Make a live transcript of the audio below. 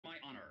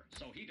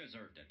so he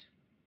deserved it.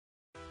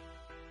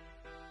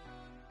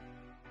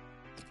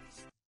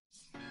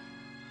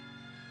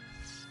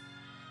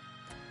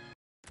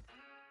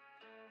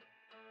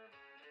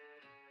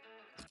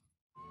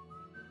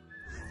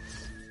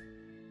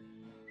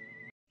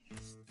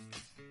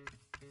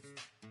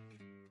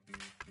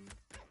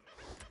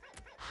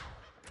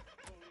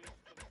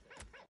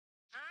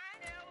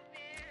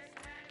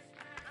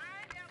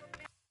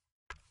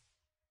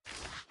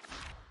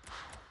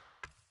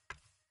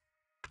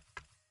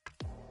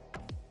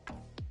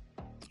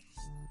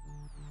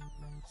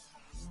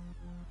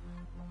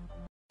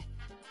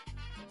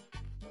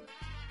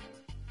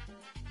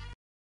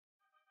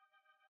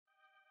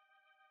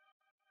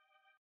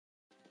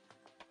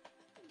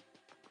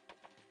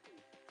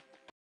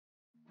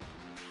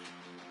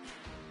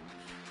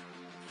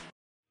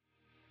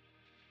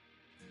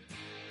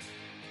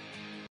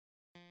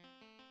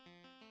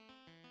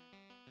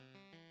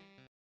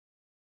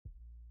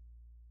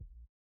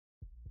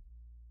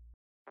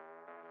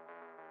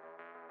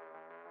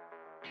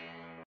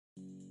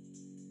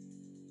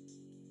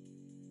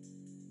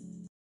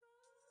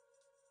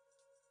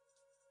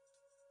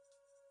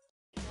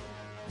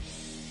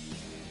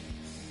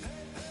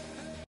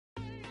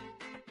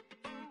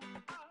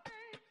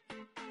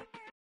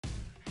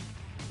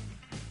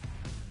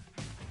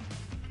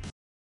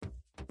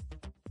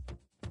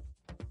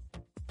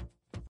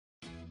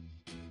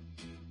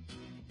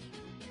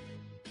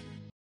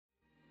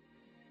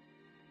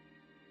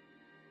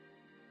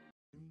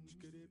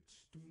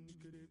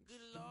 Good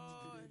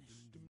Lord.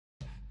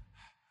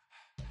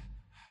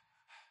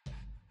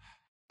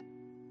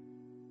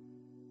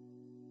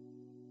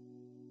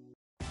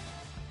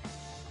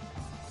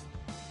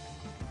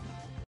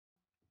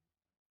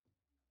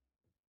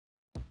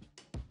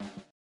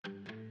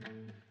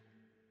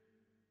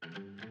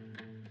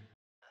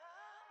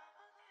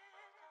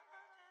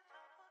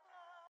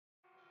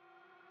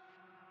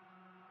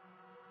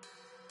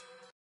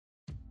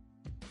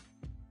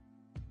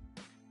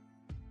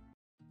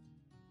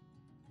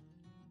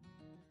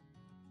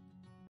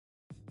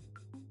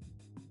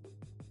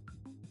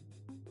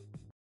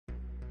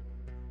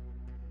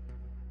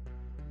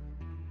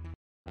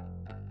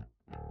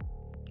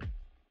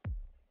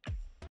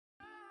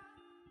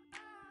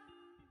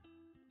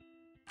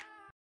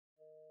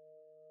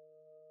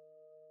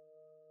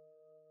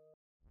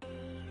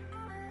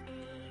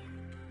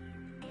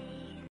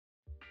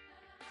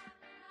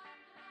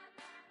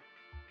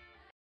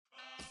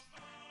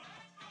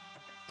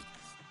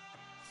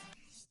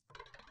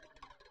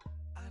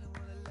 I don't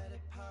wanna let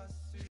it pass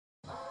through.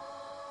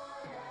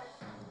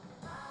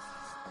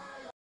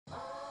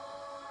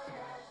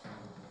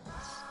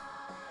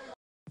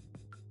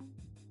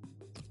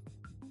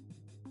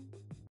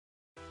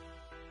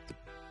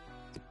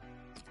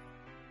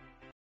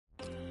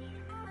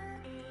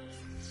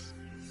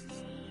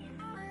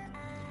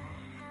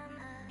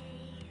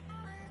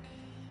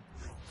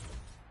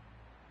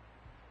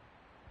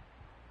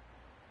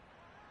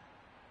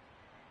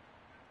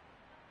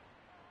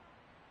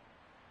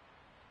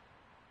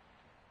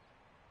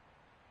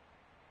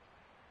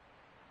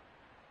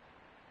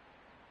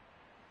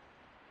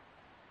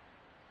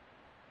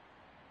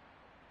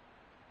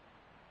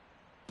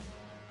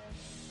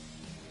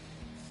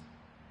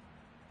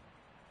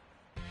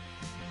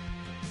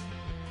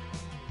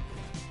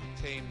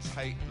 Teams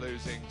hate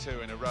losing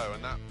 2 in a row,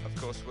 and that, of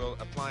course, will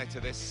apply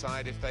to this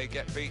side if they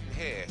get beaten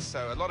here.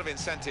 So a lot of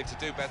incentive to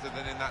do better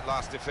than in that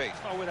last defeat.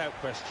 Oh, without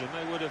question.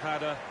 They would have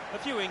had a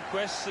few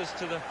inquests as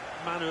to the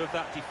manner of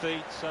that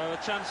defeat, so a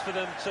chance for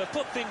them to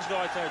put things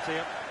right out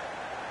here.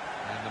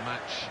 And the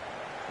match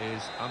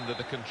is under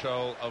the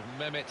control of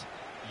Mehmet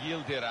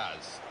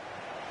Yildiraz.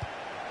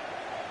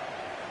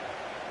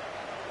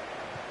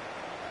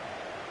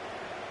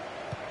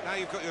 Now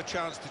you've got your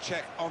chance to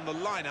check on the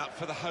lineup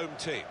for the home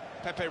team.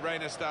 Pepe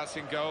Reina starts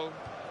in goal.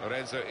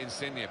 Lorenzo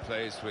Insigne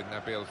plays with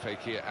Nabil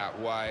Fekir out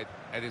wide.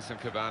 Edinson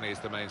Cavani is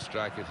the main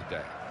striker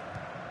today.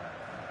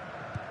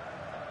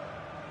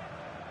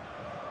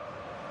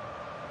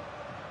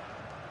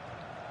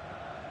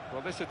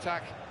 Well, this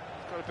attack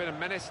has got a bit of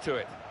menace to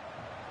it.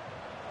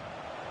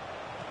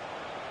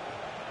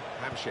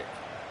 Hamsik.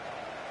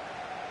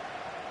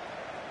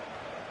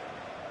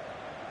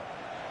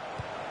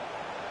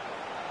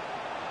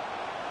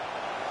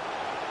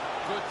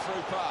 Good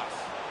through pass.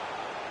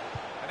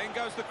 And in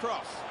goes the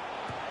cross.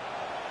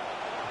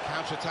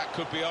 Counter-attack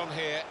could be on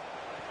here.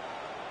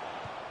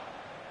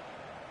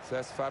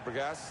 Says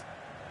Fabregas.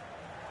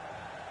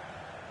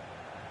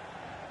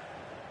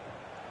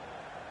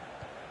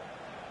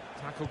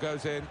 Tackle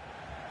goes in.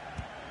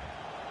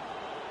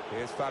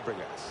 Here's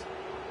Fabregas.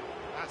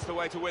 That's the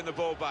way to win the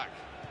ball back.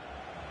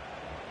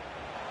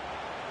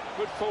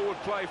 Good forward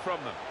play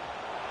from them.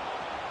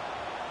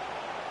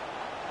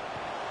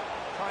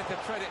 Trying to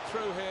thread it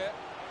through here.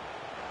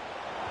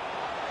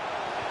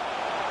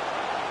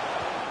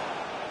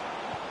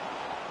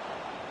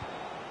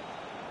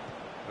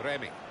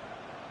 Remy.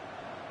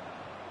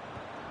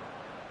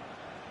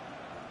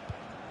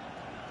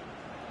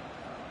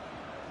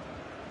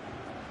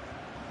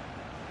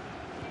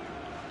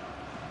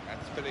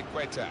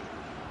 Azpilicueta.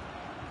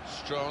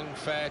 Strong,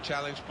 fair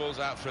challenge, balls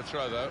out for a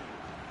throw, though.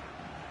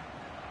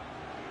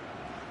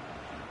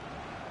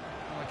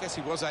 Well, I guess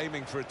he was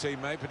aiming for a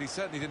teammate, but he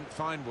certainly didn't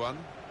find one.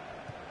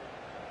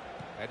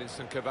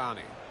 Edinson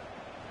Cavani.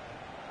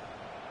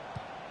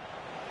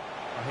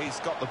 Well, he's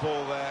got the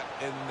ball there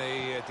in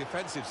the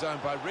defensive zone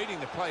by reading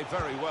the play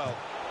very well.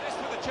 This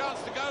with a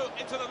chance to go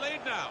into the lead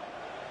now.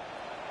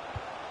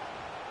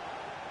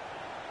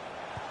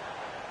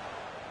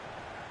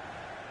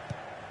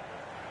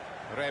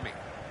 Remy.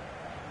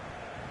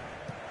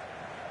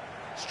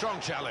 Strong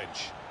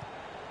challenge.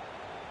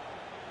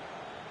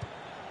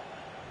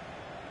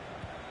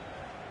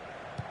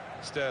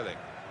 Sterling.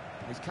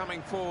 He's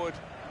coming forward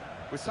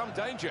with some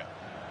danger.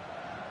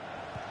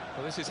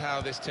 Well, this is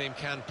how this team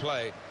can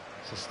play.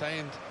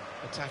 Sustained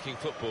attacking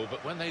football,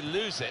 but when they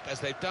lose it, as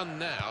they've done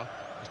now,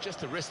 it's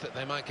just a risk that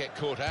they might get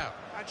caught out.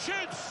 And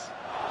shoots!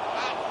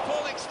 At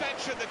full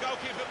extension, the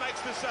goalkeeper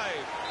makes the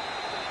save.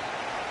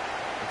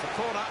 It's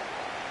a corner.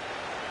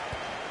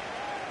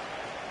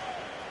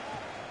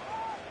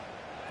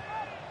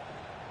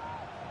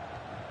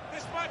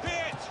 This might be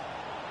it.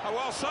 Oh,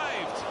 well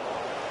saved.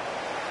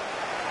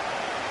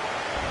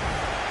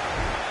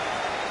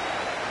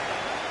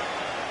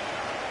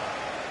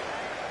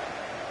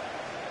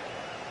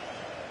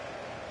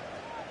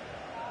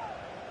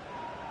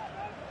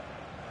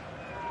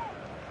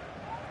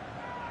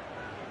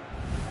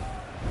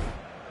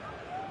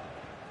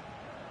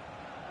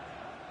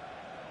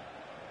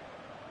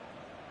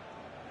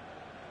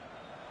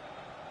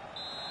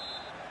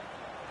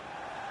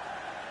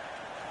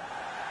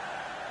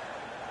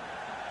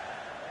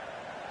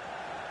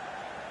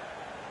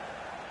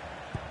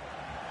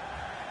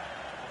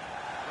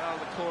 Well,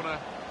 the corner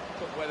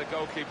put where the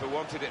goalkeeper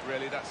wanted it,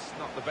 really. That's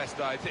not the best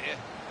idea.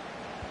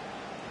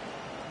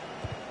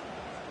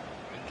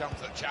 In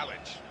comes the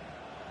challenge.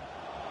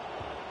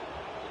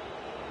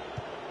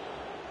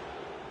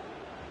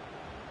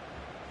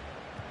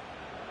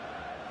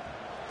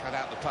 Cut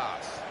out the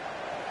pass.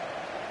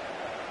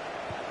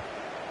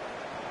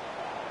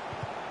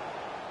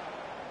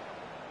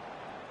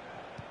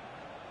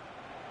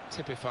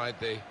 Typified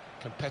the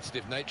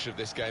competitive nature of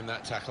this game,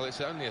 that tackle.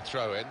 It's only a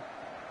throw-in.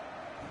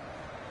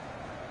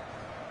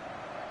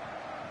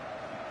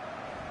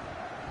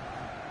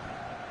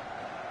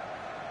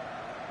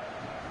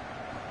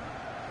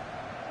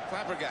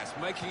 Fabregas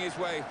making his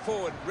way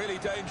forward, really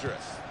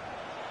dangerous.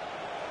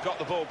 Got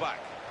the ball back.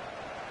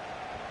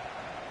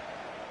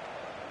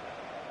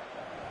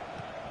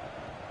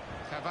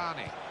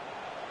 Cavani.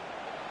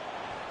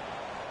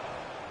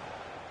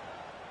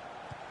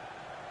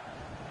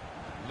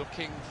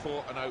 Looking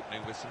for an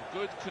opening with some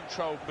good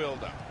controlled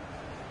build-up.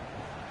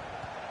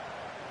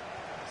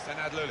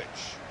 Senad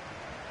Lulic.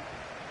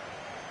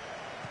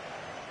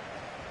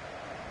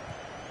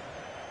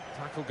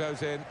 Tackle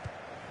goes in.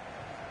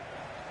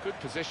 Good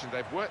position.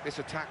 They've worked this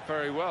attack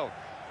very well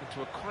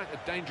into quite a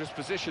dangerous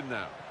position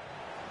now.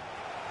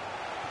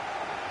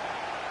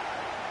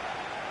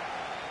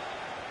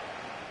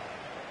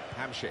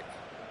 Hamsik.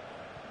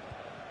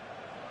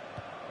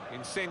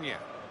 Insigne.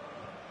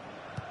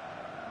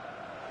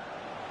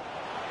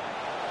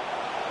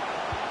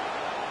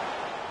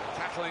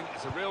 Tackling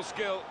is a real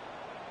skill.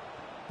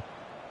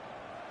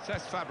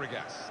 Says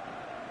Fabregas.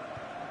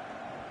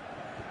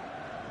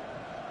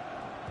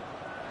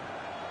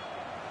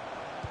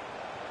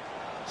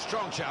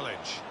 Strong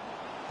challenge.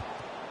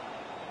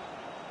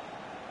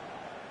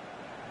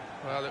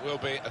 Well, it will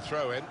be a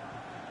throw-in.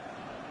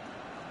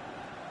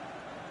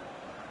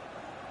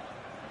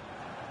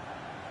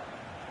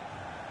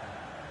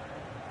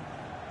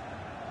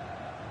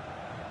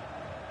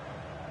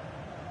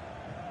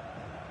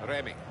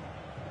 Remy.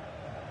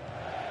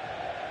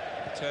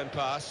 Turn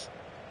pass.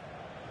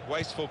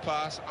 Wasteful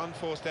pass,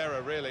 unforced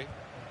error, really.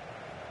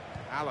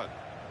 Allen.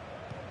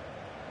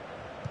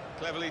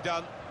 Cleverly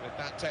done with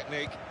that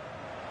technique.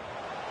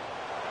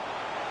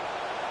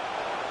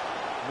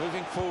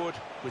 Moving forward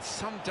with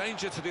some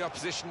danger to the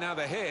opposition now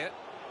they're here.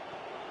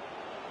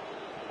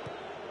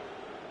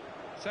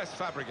 Says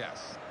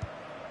Fabregas.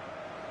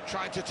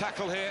 Tried to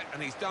tackle here,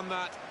 and he's done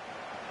that.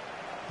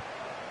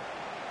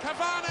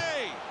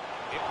 Cavani!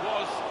 It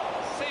was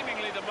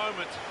seemingly the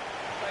moment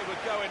they would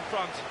go in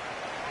front.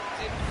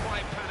 Didn't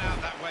quite pan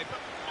out that way, but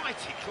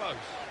mighty close.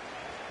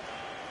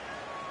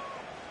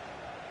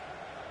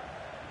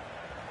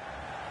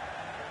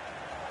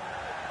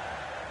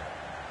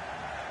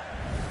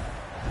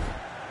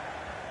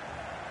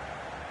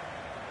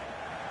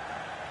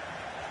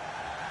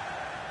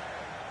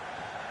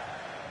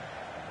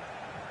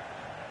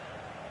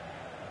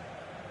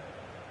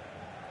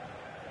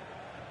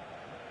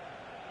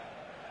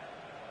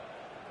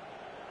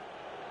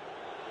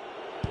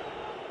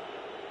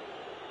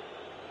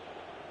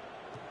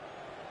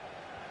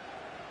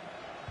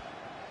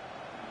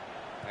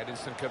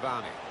 Edinson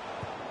Cavani.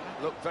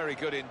 Looked very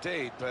good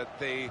indeed, but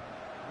the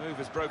move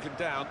has broken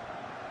down.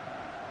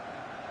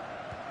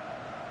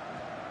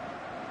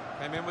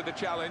 Came in with the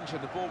challenge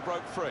and the ball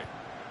broke free.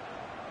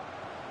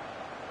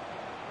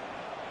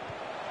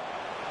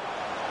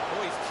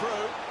 Oh, he's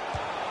through.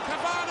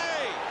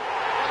 Cavani!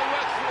 Well, he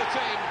works for the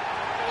team,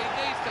 but he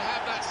needs to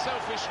have that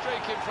selfish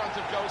streak in front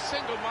of goal.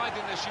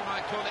 Single-mindedness, you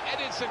might call it.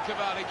 Edinson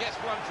Cavani gets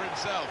one for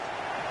himself.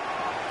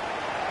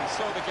 He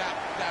saw the gap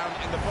down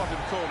in the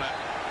bottom corner.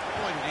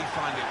 Boy, did he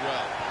find it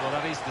well. Well,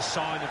 that is the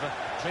sign of a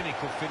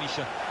clinical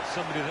finisher.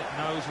 Somebody that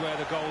knows where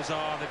the goals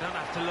are. They don't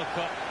have to look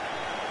up.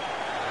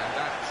 And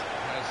that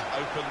has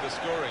opened the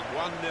scoring.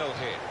 1-0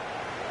 here.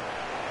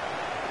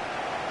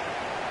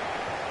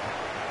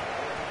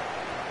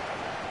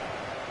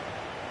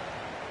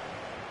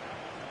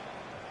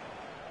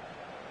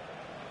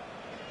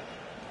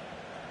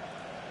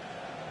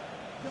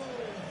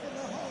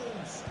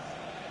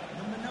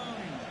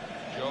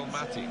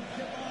 Mati.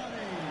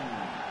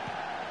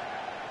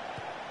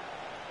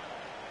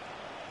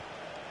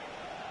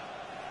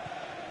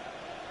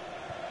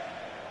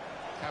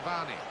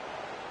 Cavani.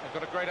 They've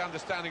got a great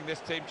understanding, this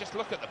team. Just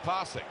look at the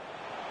passing.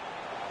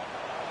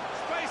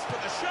 Space for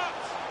the shot.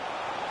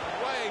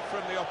 Away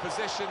from the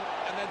opposition,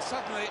 and then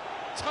suddenly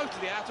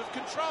totally out of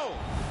control.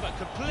 But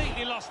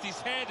completely lost his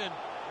head, and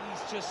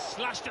he's just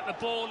slashed at the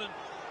ball and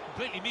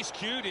completely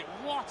miscued it.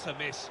 What a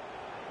miss.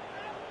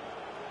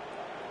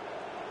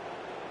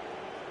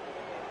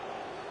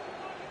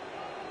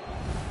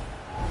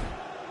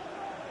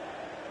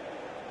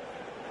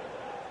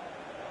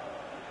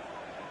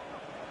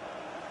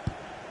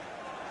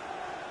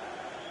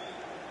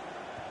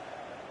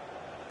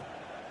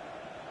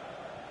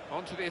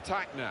 On to the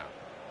attack now.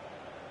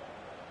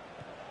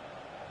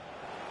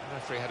 The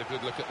referee had a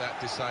good look at that,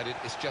 decided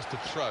it's just a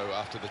throw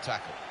after the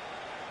tackle.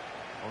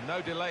 Well,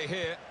 no delay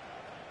here.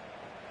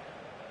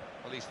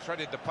 Well, he's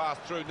threaded the path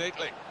through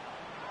neatly.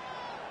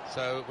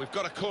 So we've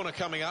got a corner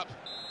coming up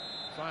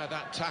via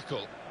that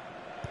tackle.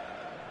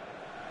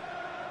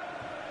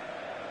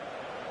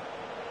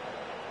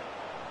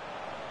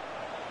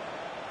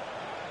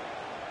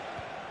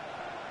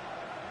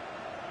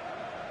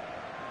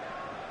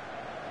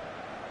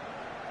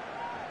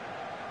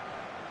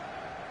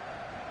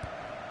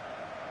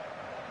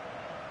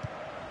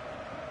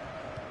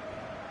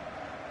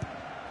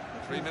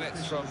 Three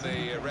minutes from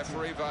the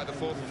referee via the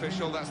fourth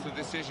official. That's the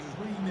decision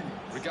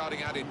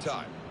regarding added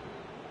time.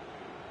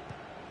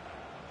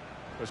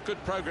 There's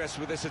good progress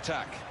with this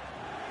attack.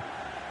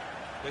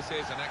 This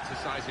is an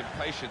exercise in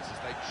patience as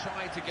they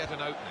try to get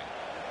an opening.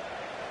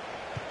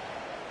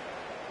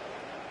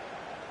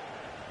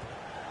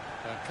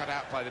 Cut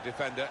out by the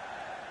defender.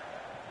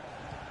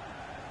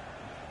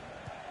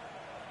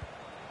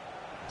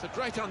 It's a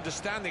great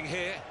understanding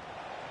here.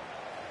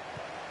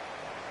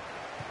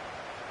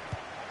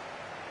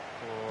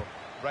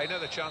 For Reina,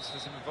 the chance for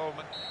some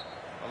involvement.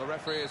 Well, the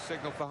referee has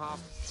signalled for half.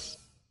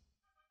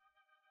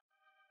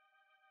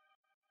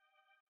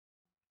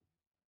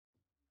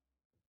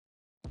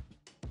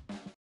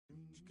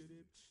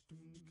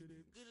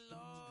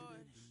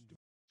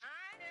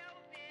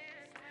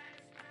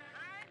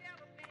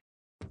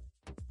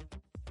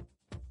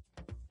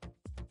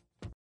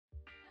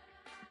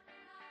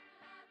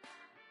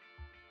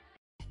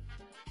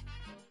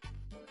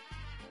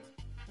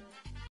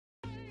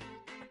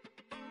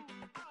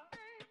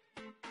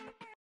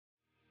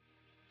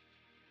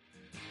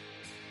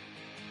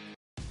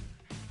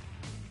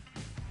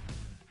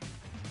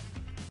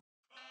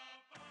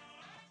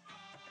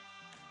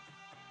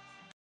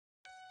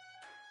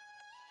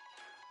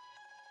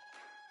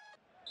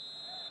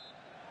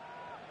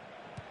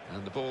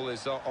 And the ball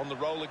is on the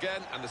roll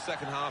again, and the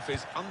second half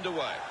is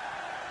underway.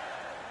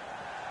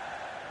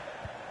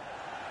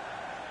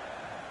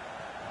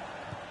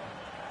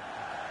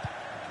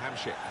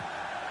 Hamsik.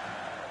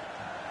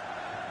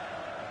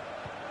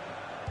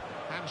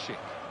 Hamsik.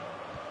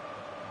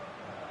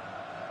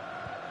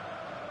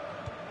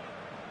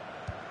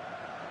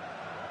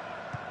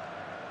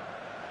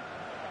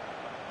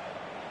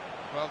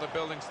 Well, they're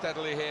building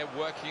steadily here,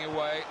 working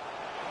away.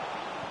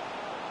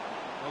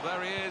 Well,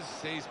 there he is.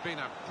 He's been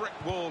a brick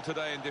wall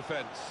today in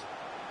defence.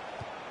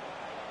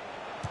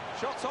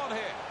 Shots on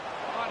here.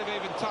 Might have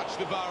even touched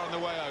the bar on the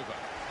way over.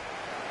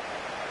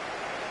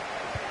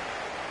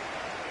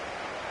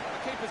 The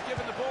keeper's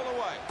given the ball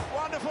away.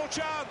 Wonderful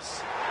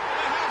chance.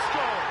 And they have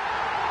scored.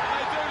 And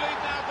they do lead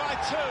now by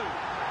 2.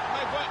 And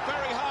they've worked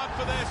very hard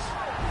for this.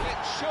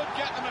 It should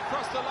get them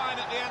across the line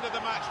at the end of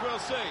the match. We'll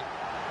see.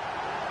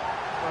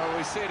 Well,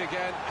 we see it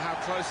again, how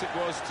close it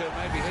was to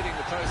maybe hitting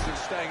the post and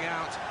staying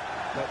out.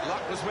 But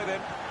luck was with him.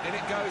 In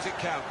it goes, it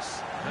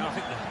counts. Now, I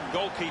think the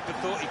goalkeeper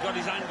thought he got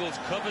his angles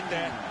covered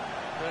there,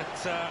 but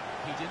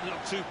he didn't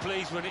look too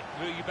pleased when it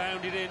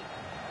rebounded in.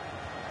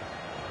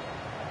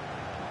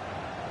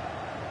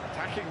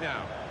 Attacking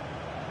now.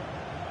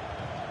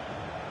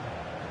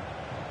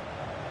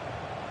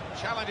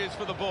 Challenges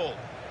for the ball.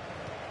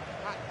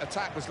 That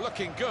attack was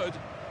looking good.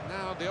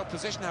 Now the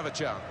opposition have a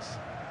chance.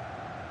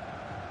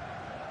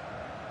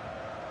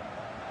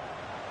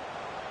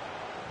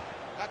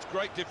 That's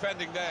great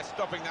defending there,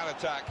 stopping that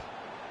attack.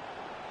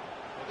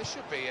 Well, this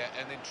should be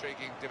an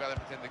intriguing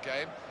development in the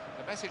game.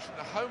 The message from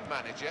the home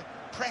manager,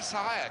 press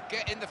higher,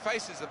 get in the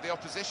faces of the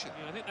opposition.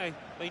 Yeah, I think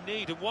they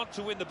need and want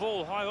to win the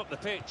ball high up the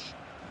pitch.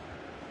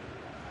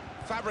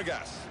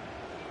 Fabregas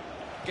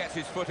gets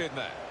his foot in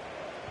there.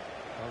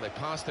 Well, they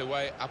passed their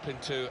way up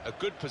into a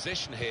good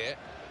position here,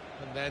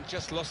 and then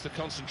just lost the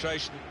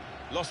concentration,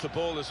 lost the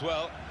ball as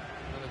well.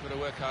 Well, they've got to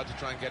work hard to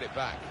try and get it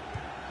back.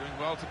 Doing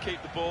well to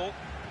keep the ball.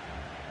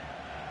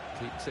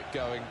 Keeps it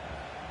going.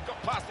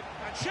 Got past it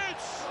and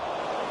shoots!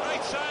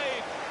 Great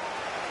save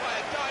by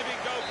a diving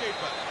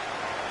goalkeeper.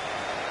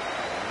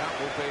 And that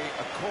will be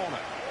a corner.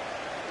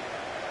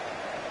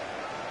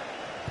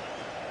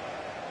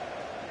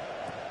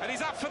 And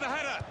he's up for the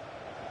header.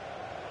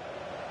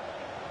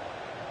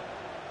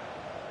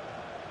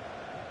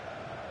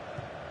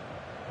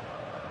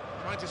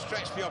 Trying to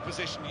stretch the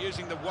opposition,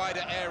 using the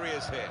wider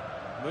areas here.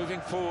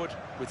 Moving forward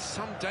with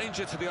some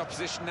danger to the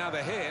opposition now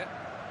they're here.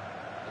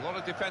 A lot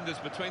of defenders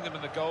between them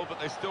and the goal, but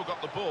they've still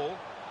got the ball.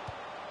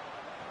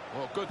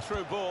 Well, good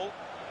through ball.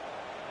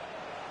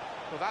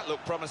 Well, that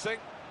looked promising,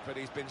 but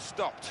he's been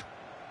stopped.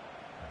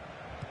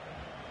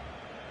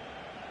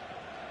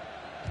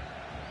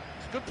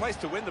 It's a good place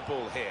to win the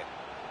ball here.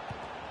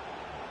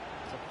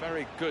 It's a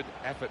very good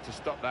effort to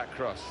stop that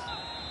cross.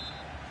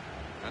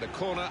 And a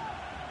corner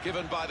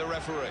given by the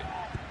referee.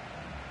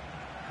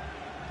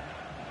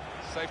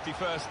 Safety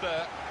first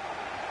there.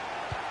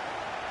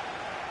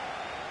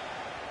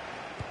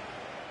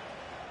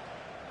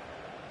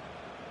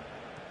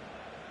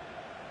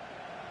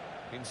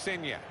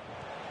 Insigne.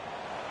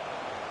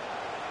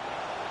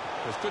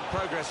 There's good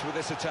progress with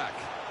this attack.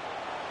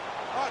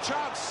 Oh,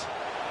 chance!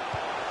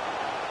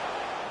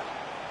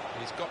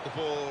 He's got the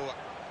ball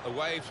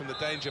away from the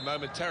danger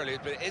momentarily,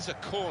 but it is a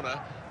corner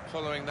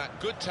following that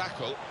good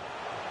tackle.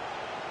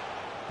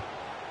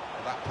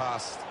 Well, that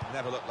pass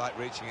never looked like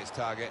reaching its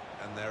target,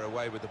 and they're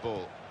away with the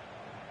ball.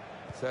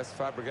 Says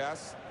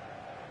Fabregas.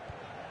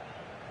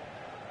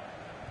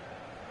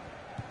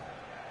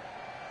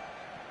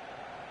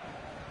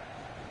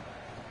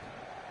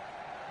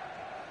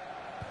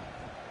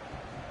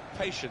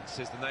 Patience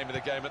is the name of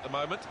the game at the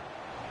moment.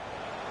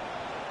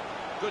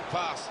 Good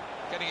pass,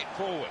 getting it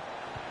forward.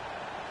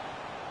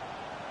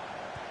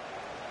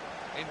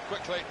 In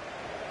quickly.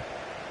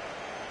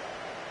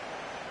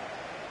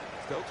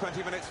 Still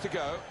 20 minutes to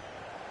go.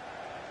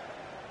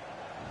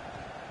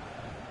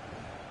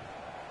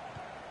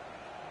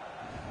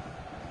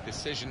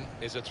 Decision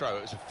is a throw.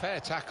 It was a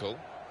fair tackle.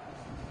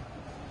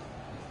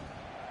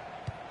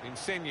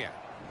 Insigne.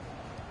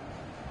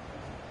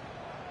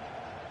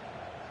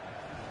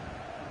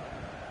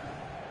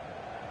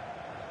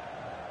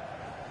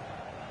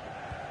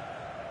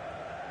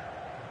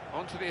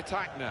 On to the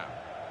attack now.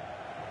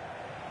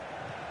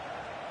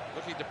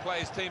 Looking to play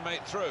his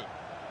teammate through.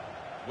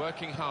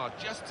 Working hard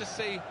just to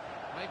see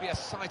maybe a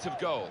sight of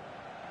goal.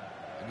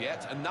 And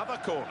yet another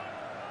corner.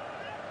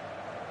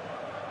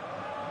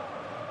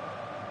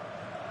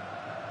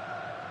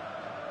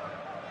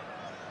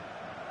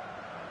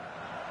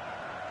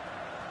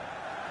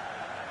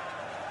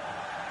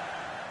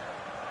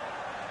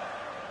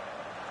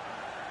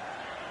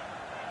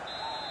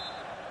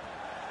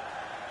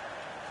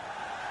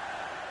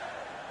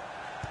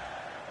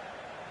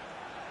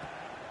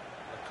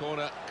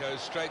 Corner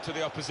goes straight to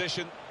the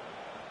opposition.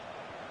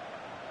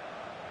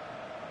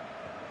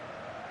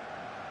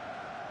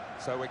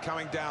 So we're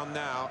coming down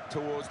now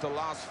towards the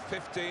last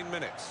 15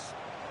 minutes.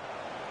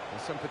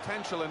 There's some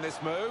potential in this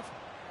move.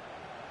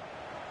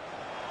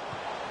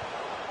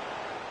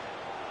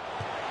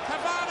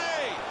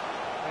 Cavani!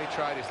 He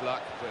tried his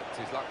luck, but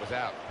his luck was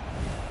out.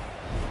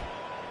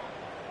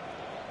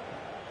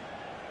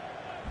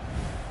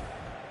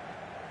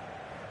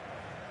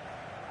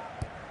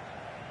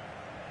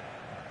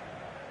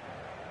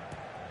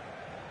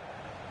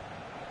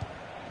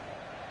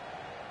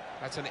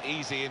 That's an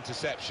easy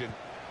interception.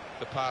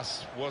 The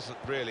pass wasn't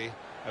really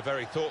a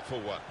very thoughtful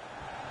one.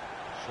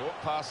 Short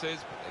passes,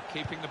 but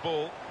they're keeping the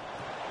ball.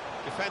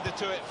 Defender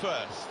to it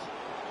first.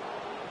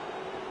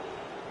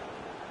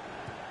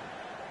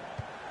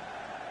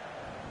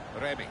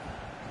 Remy.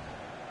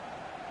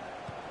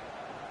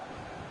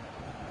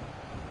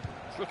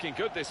 It's looking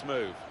good, this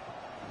move.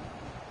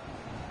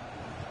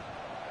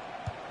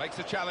 Makes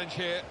a challenge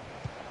here.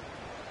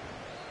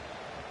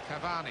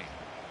 Cavani.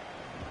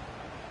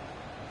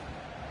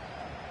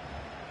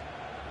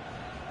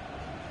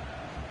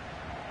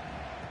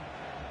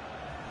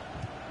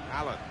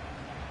 Allen.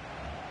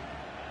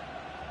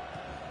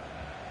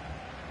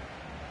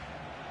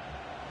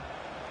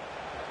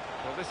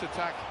 Well, this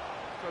attack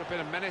has got a bit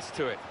of menace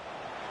to it.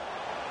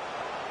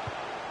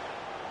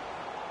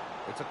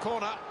 It's a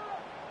corner.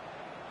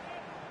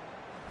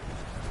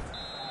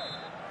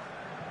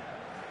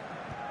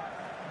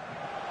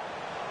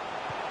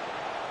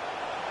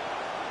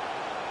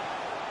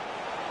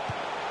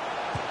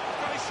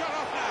 Got his shot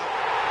off now.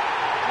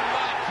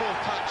 Delightful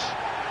touch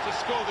to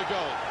score the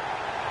goal.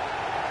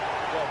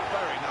 Well,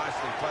 very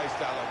nicely placed,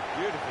 Alan.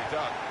 Beautifully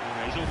done.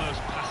 Yeah, he's almost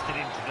passed it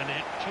into the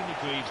net. Jimmy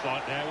Greaves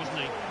like there,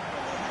 wasn't he?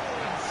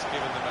 That's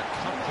given them a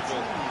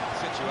comfortable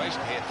situation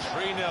here.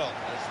 3-0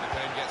 as the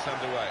game gets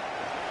underway.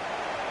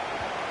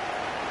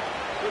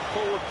 Good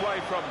forward play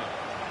from them.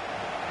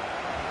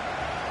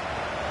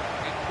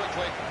 In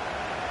quickly.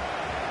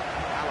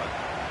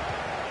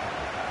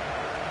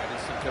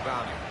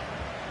 Cavani.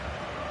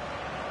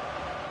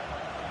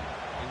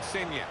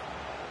 Insigne.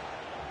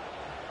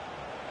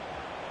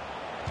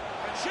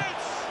 And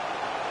shoots!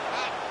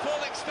 At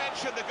full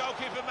extension, the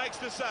goalkeeper makes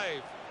the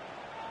save.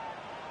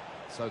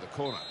 So the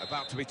corner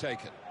about to be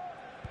taken.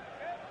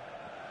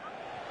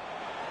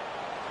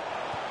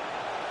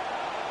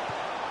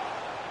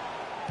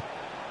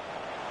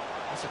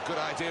 That's a good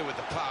idea with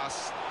the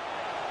pass.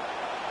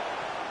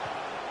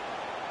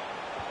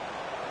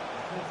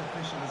 The fourth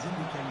official has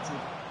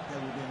indicated there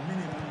will be a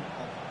minimum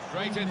of...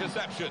 Great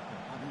interception.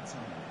 Added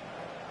time.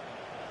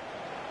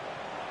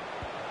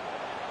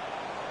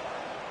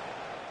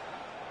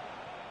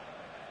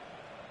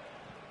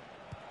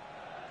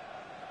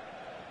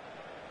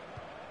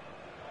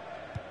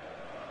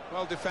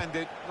 Well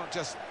defended, not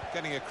just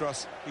getting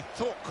across, he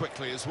thought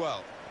quickly as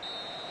well.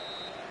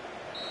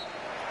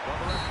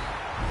 Well,